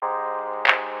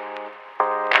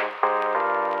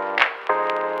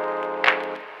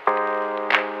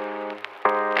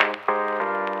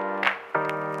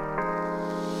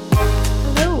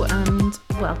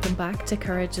welcome back to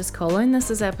Courage is Calling. This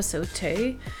is episode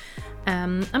 2.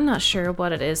 I'm not sure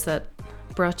what it is that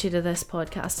brought you to this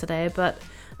podcast today, but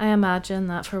I imagine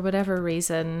that for whatever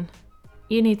reason,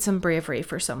 you need some bravery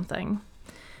for something.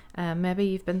 Maybe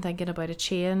you've been thinking about a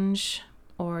change,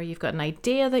 or you've got an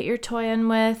idea that you're toying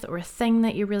with, or a thing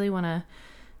that you really want to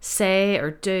say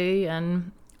or do,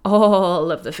 and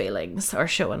all of the feelings are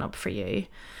showing up for you.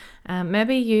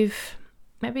 Maybe you've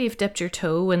dipped your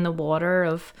toe in the water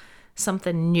of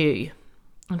something new,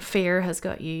 and fear has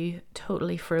got you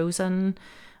totally frozen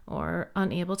or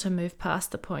unable to move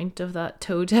past the point of that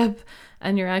toe dip,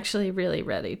 and you're actually really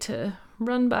ready to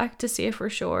run back to safer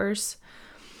shores.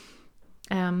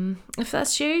 If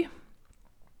that's you,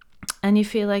 and you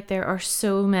feel like there are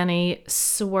so many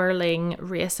swirling,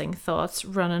 racing thoughts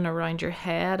running around your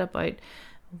head about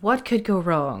what could go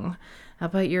wrong,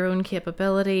 about your own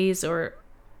capabilities, or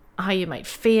how you might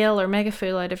feel or make a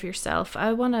fool out of yourself,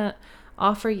 I want to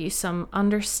offer you some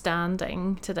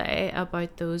understanding today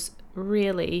about those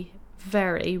really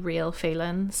very real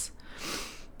feelings.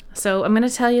 So I'm going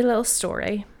to tell you a little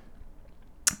story.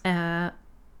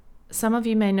 Some of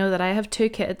you may know that I have 2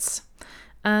 kids,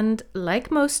 and like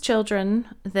most children,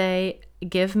 they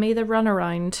give me the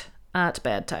runaround at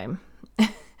bedtime.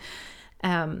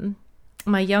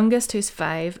 My youngest, who's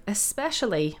 5,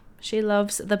 especially, she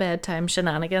loves the bedtime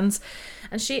shenanigans,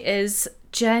 and she is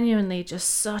genuinely just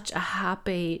such a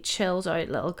happy, chilled out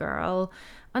little girl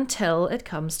until it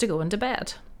comes to going to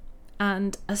bed.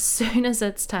 And as soon as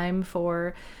it's time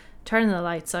for turning the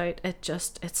lights out, it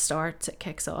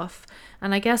kicks off.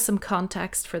 And I guess some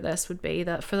context for this would be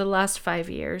that for the last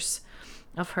 5 years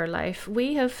of her life,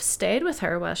 we have stayed with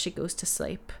her while she goes to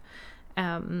sleep.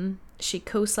 She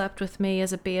co-slept with me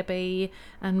as a baby,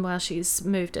 and while she's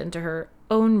moved into her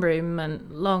own room and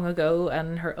long ago,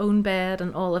 and her own bed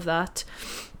and all of that,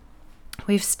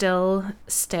 we've still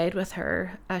stayed with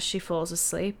her as she falls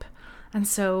asleep. And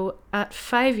so at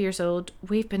 5 years old,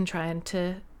 we've been trying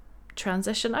to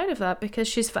transition out of that because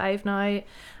she's 5 now,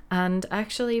 and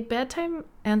actually bedtime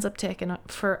ends up taking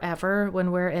up forever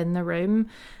when we're in the room.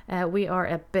 We are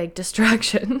a big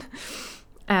distraction.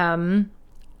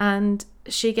 And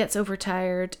she gets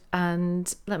overtired,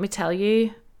 and let me tell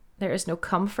you, there is no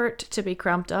comfort to be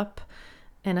cramped up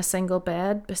in a single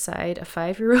bed beside a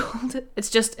 5-year-old.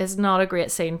 It's not a great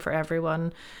scene for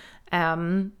everyone.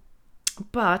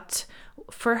 But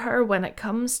for her, when it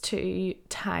comes to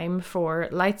time for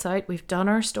lights out, we've done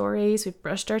our stories, we've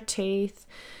brushed our teeth,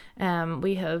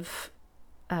 we have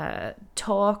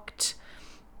talked,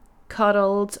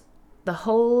 cuddled, the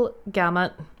whole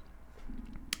gamut.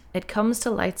 It comes to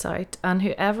lights out, and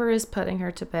whoever is putting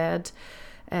her to bed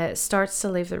starts to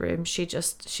leave the room.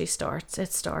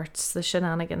 The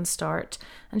shenanigans start,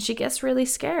 and she gets really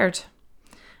scared.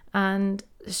 And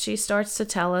she starts to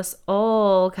tell us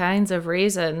all kinds of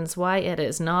reasons why it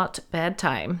is not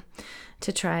bedtime,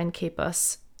 to try and keep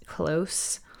us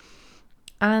close.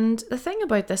 And the thing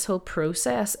about this whole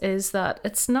process is that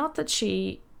it's not that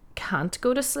she can't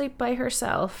go to sleep by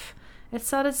herself, it's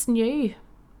that it's new.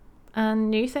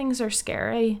 And new things are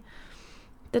scary.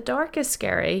 The dark is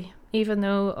scary, even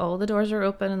though all the doors are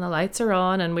open and the lights are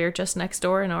on and we're just next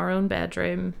door in our own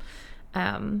bedroom.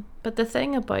 But the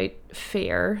thing about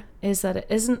fear is that it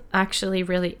isn't actually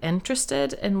really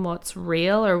interested in what's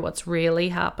real or what's really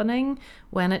happening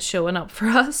when it's showing up for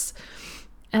us.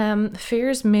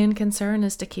 Fear's main concern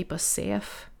is to keep us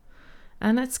safe.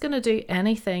 And it's going to do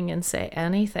anything and say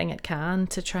anything it can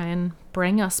to try and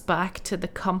bring us back to the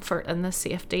comfort and the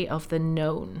safety of the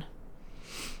known.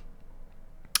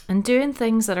 And doing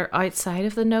things that are outside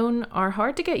of the known are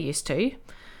hard to get used to.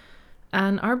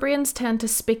 And our brains tend to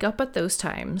speak up at those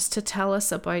times to tell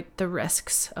us about the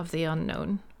risks of the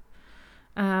unknown.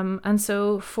 And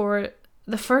so for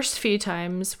the first few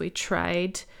times we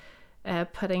tried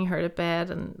putting her to bed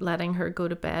and letting her go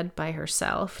to bed by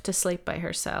herself, to sleep by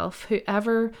herself,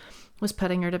 whoever was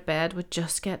putting her to bed would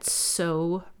just get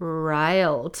so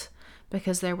riled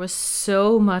because there was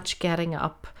so much getting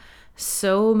up,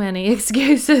 so many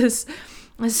excuses,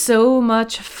 so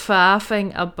much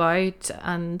faffing about,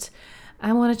 and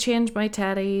I want to change my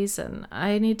teddies, and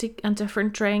I need a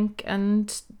different drink,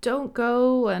 and don't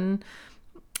go, and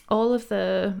all of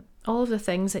the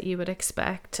things that you would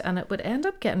expect, and it would end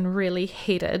up getting really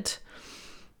heated.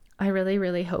 I really,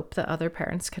 really hope that other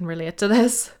parents can relate to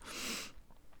this.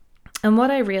 And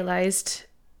what I realized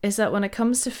is that when it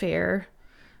comes to fear,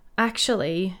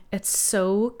 actually, it's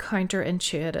so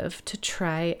counterintuitive to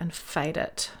try and fight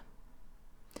it.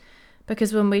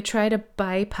 Because when we try to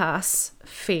bypass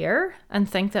fear and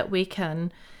think that we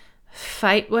can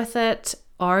fight with it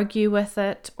argue with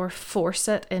it or force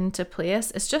it into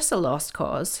place is just a lost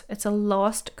cause. It's a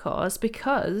lost cause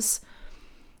because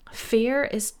fear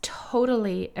is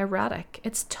totally erratic.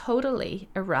 It's totally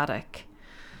erratic.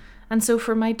 And so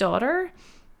for my daughter,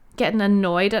 getting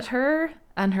annoyed at her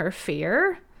and her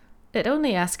fear, it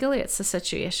only escalates the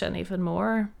situation even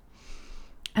more.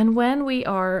 And when we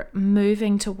are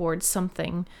moving towards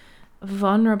something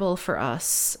vulnerable for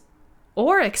us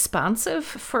or expansive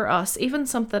for us, even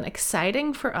something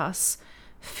exciting for us,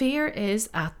 fear is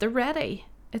at the ready.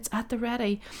 It's at the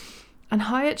ready. And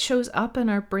how it shows up in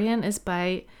our brain is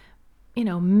by,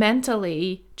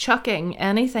 mentally chucking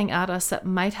anything at us that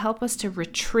might help us to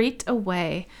retreat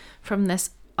away from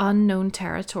this unknown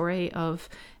territory of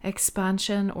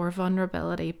expansion or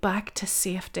vulnerability back to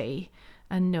safety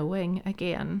and knowing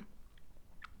again.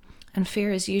 And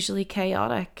fear is usually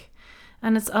chaotic.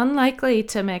 And it's unlikely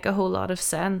to make a whole lot of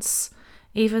sense,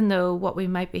 even though what we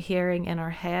might be hearing in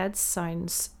our heads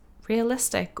sounds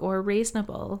realistic or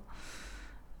reasonable.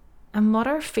 And what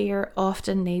our fear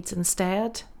often needs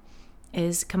instead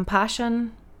is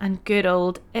compassion and good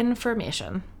old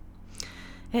information.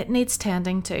 It needs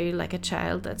tending to like a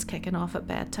child that's kicking off at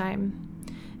bedtime.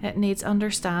 It needs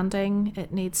understanding,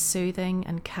 it needs soothing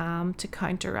and calm to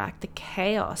counteract the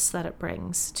chaos that it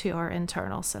brings to our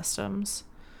internal systems.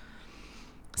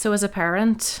 So as a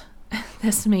parent,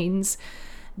 this means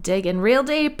digging real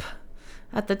deep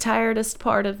at the tiredest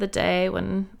part of the day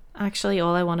when actually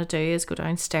all I want to do is go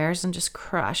downstairs and just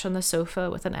crash on the sofa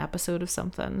with an episode of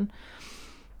something.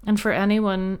 And for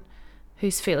anyone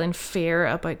who's feeling fear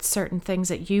about certain things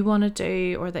that you want to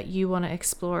do or that you want to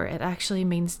explore, it actually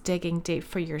means digging deep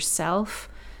for yourself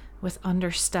with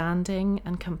understanding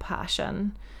and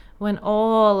compassion when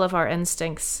all of our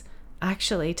instincts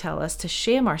actually tell us to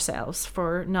shame ourselves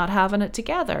for not having it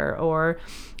together or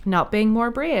not being more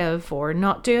brave or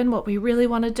not doing what we really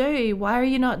want to do. Why are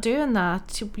you not doing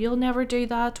that? You'll never do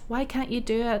that. Why can't you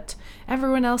do it?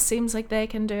 Everyone else seems like they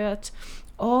can do it.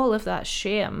 All of that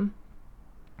shame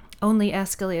only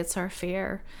escalates our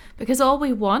fear because all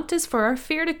we want is for our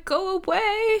fear to go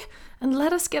away and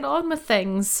let us get on with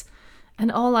things.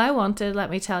 And all I wanted, let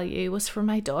me tell you, was for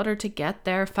my daughter to get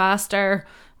there faster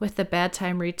with the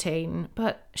bedtime routine,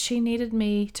 but she needed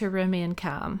me to remain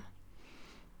calm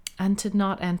and to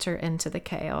not enter into the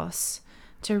chaos,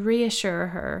 to reassure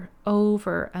her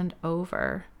over and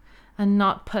over and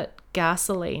not put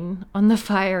gasoline on the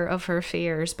fire of her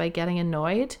fears by getting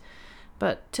annoyed,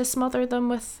 but to smother them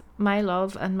with my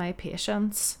love and my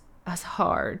patience, as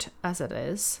hard as it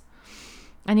is.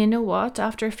 And you know what?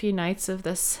 After a few nights of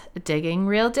this digging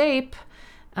real deep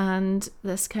and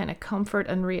this kind of comfort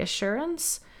and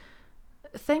reassurance,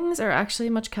 things are actually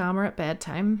much calmer at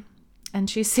bedtime. And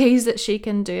she sees that she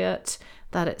can do it,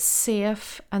 that it's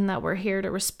safe, and that we're here to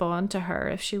respond to her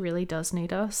if she really does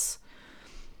need us.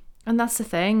 And that's the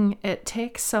thing. It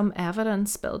takes some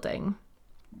evidence building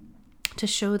to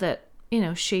show that,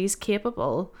 she's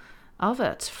capable of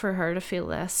it for her to feel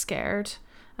less scared.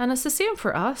 And it's the same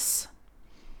for us.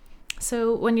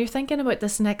 So when you're thinking about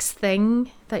this next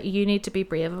thing that you need to be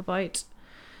brave about,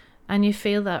 and you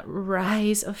feel that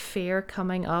rise of fear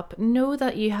coming up, know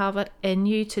that you have it in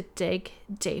you to dig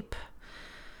deep,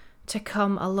 to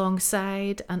come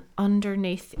alongside and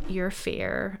underneath your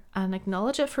fear and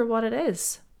acknowledge it for what it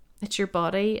is. It's your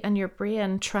body and your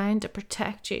brain trying to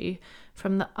protect you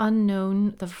from the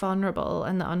unknown, the vulnerable,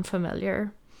 and the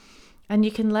unfamiliar. And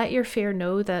you can let your fear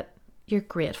know that you're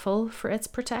grateful for its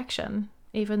protection,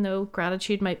 even though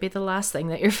gratitude might be the last thing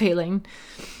that you're feeling.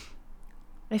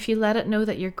 If you let it know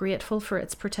that you're grateful for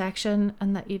its protection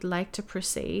and that you'd like to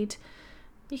proceed,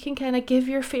 you can kind of give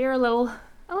your fear a little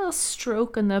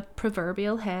stroke on the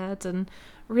proverbial head and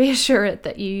reassure it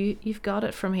that you've got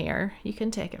it from here. You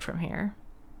can take it from here.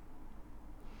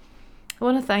 I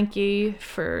want to thank you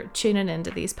for tuning into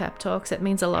these pep talks. It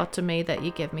means a lot to me that you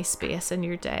give me space in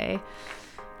your day.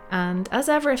 And as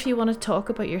ever, if you want to talk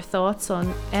about your thoughts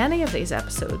on any of these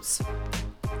episodes,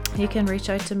 you can reach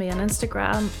out to me on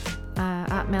Instagram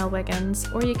at Mel Wiggins,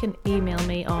 or you can email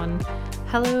me on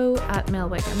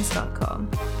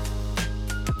hello@melwiggins.com.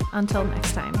 Until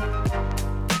next time.